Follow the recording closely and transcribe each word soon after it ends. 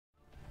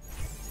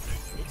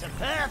It's a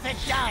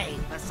perfect day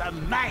for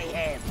some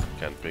mayhem.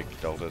 Can't pick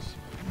deltas.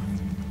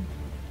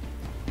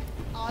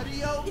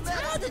 It's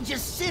hard to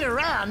just sit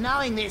around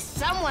knowing there's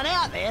someone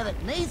out there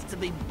that needs to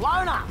be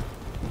blown up.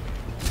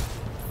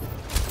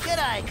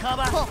 G'day,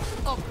 Cobber.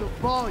 Up the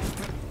boy.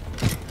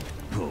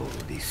 Oh,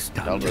 these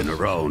stand in a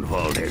round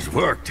while there's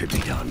work to be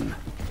done.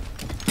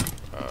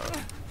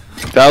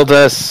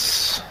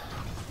 Deltas!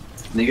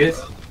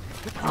 Niggas?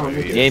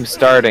 Game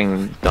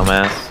starting,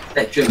 dumbass. I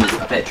bet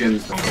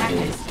Drums the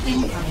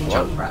fucking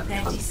jump rat.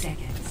 30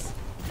 seconds.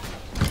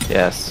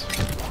 Yes.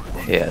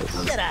 Yes.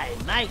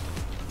 G'day, mate.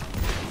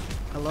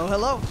 Hello,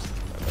 hello.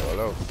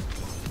 Hello.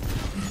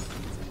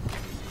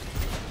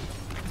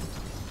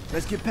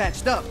 Let's get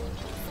patched up.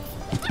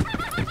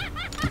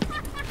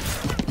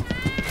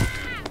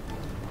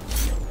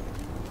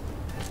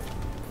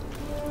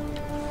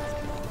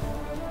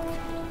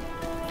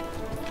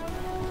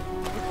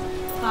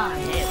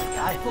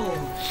 Four,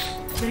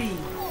 three,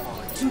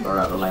 two, Or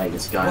out the leg,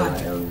 it's going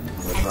like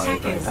very,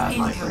 very bad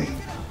mic rate.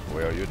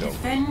 Where are you down?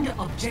 defend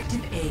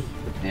objective A.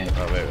 Yeah.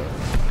 Oh, there you go.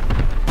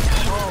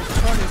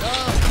 Oh, turn it up.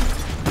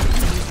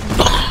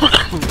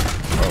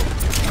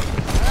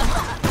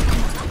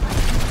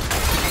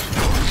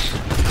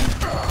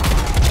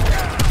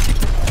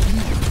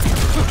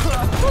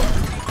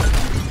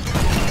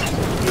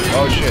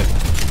 Oh shit.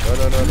 No.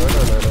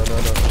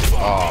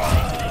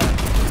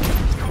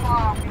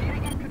 Oh.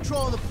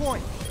 Control the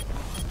point.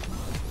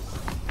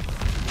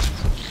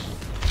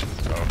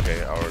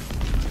 Okay, our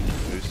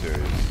new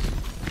series.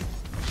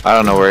 I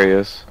don't know where he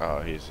is. Oh,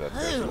 he's at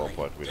the small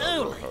point. We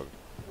don't know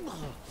how.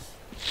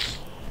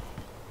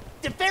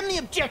 Defend the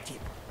objective.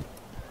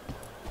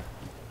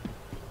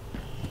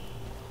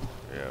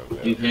 Yeah,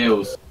 He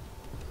heals.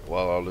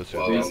 Well, I'll lose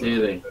Who's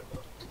healing?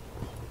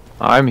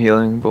 I'm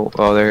healing, but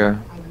oh, there you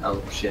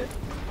Oh shit.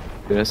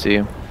 go. Gonna see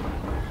you.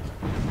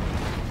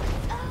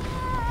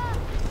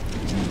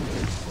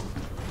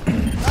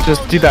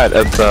 Just do that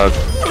at the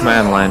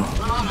command line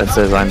that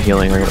says I'm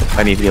healing or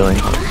I need healing,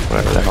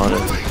 whatever the hell it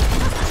is.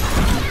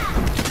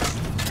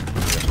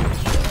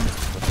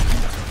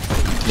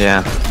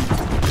 Yeah,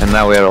 and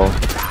that way it'll.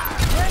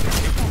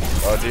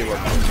 Oh, demon.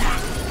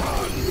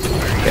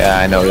 Yeah,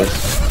 I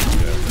noticed.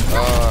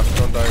 Ah,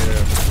 don't die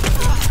here.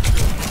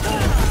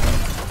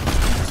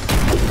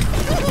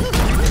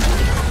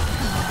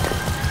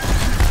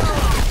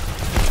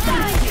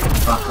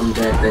 Fuck, I'm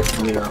dead. They're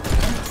coming up.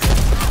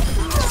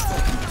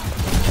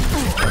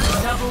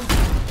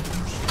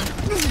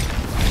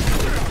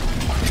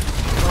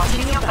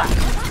 Watching your back.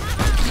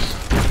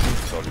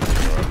 Sorry,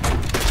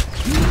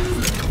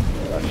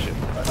 ah,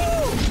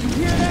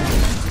 shit.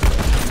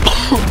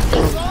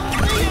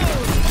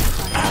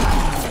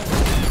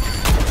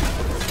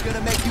 It's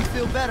gonna make you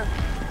feel better.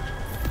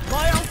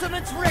 My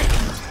ultimate's ready.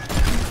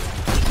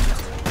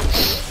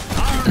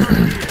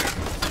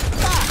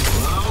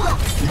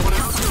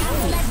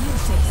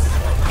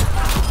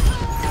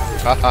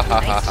 Ha ha ha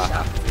ha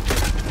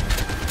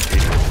ha.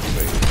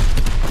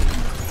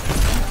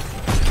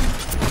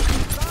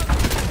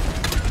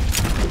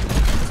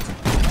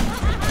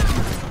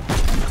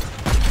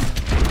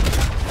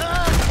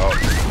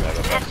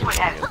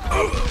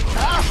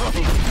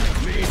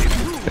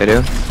 They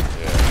do?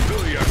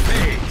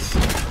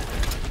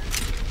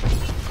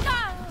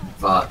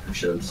 Fuck, I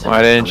should have said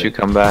Why didn't something. you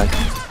come back?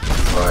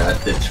 Sorry,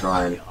 I did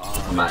try and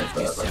come out,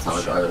 but by the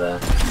time I got over there.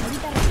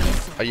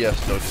 I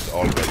just noticed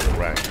already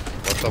rank.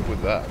 What's up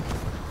with that?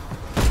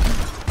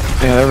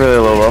 Yeah, they're really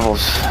low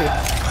levels.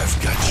 I've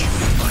got you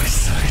in my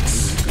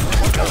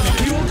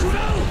sights.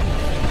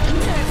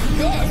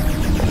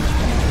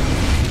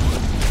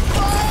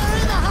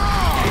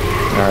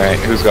 Alright,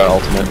 who's got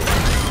ultimate?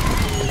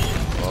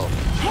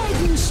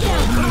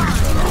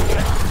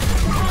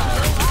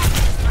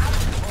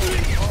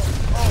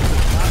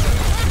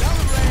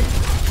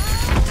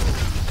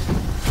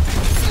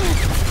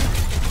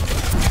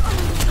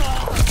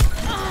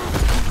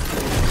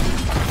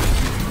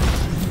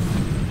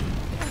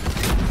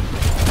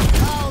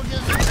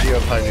 You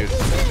have high news.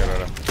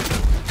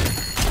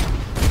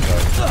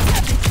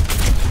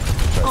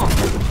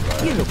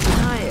 You look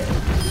tired.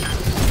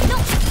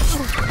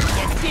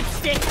 Get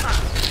stick.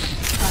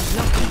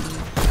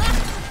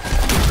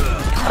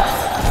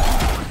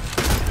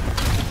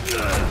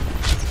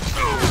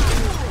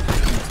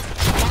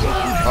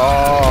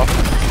 Oh,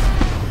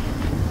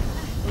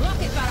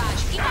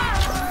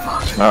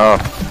 Oh,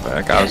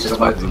 fuck, I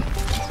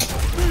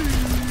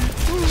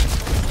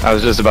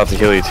was just about to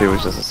heal you too,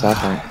 which is a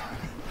second.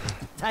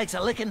 Takes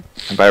a licking.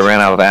 But I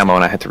ran out of ammo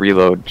and I had to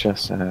reload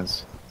just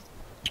as.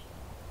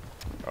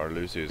 our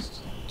Lucy is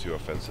too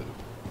offensive.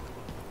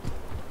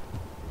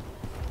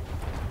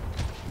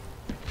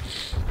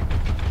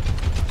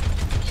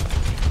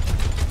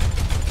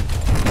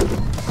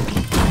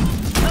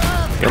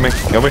 Kill me,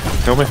 kill me,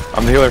 kill me.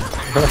 I'm the healer.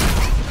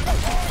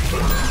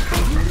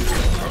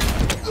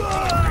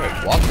 Wait,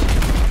 what?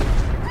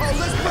 Oh,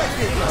 let's break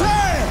it.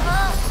 Damn!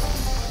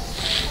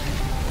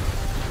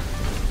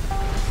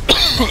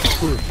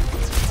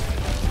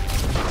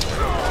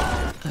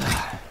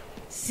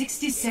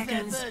 60 If at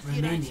seconds first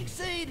you don't remaining.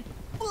 succeed,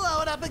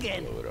 blow it up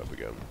again. Blow it up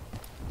again.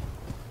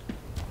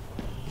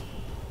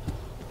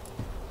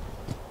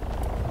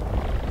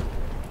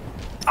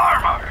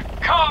 Armor,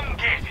 come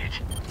get it!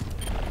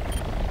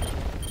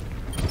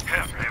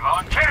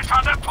 Everyone get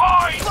on the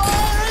point!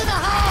 Fire in the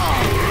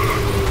hole!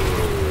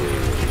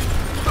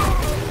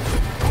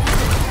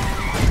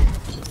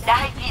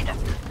 I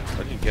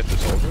didn't get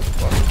this over.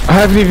 What? I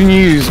haven't even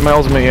used my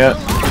ultimate yet,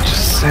 which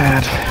is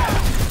sad.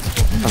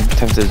 I'm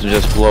tempted to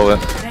just blow it.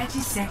 30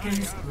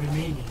 seconds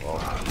remaining.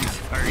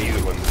 Are you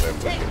the one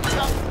that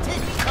Tick-tock,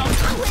 tick-tock,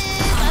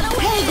 whiz and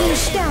away!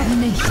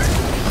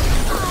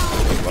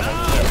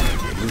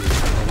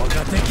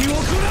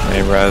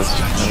 Hey, Res.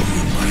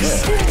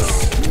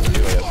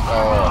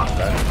 Oh,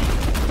 okay.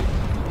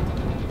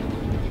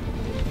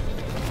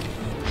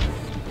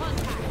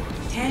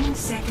 10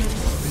 seconds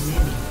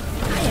remaining.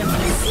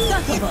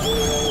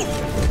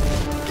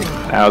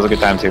 That was a good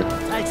time too.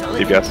 Takes a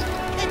living. DPS.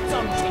 It's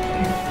on tick.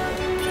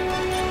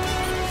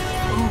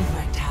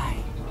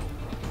 Overtime.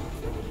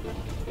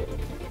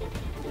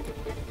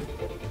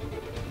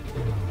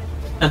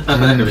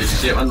 That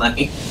was shit, wasn't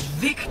they?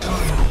 Victory.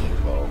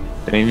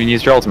 Didn't even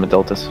use your ultimate,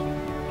 Deltas.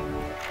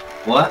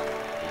 What?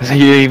 You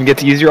didn't even get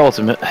to use your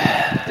ultimate.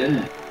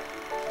 Didn't.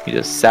 You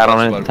just sat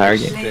on it the entire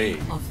game. Play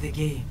of the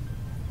game.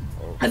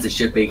 As it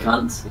should be,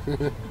 cunts.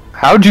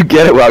 How'd you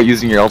get it without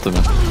using your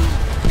ultimate? Just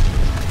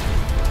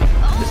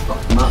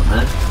fuck them up,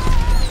 man.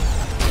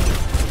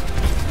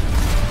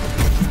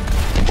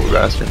 Poor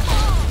bastard.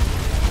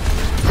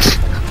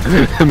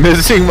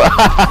 Missing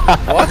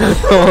what?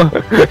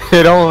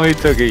 It only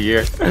took a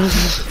year.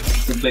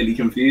 Completely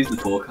confused, the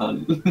poor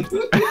cunt.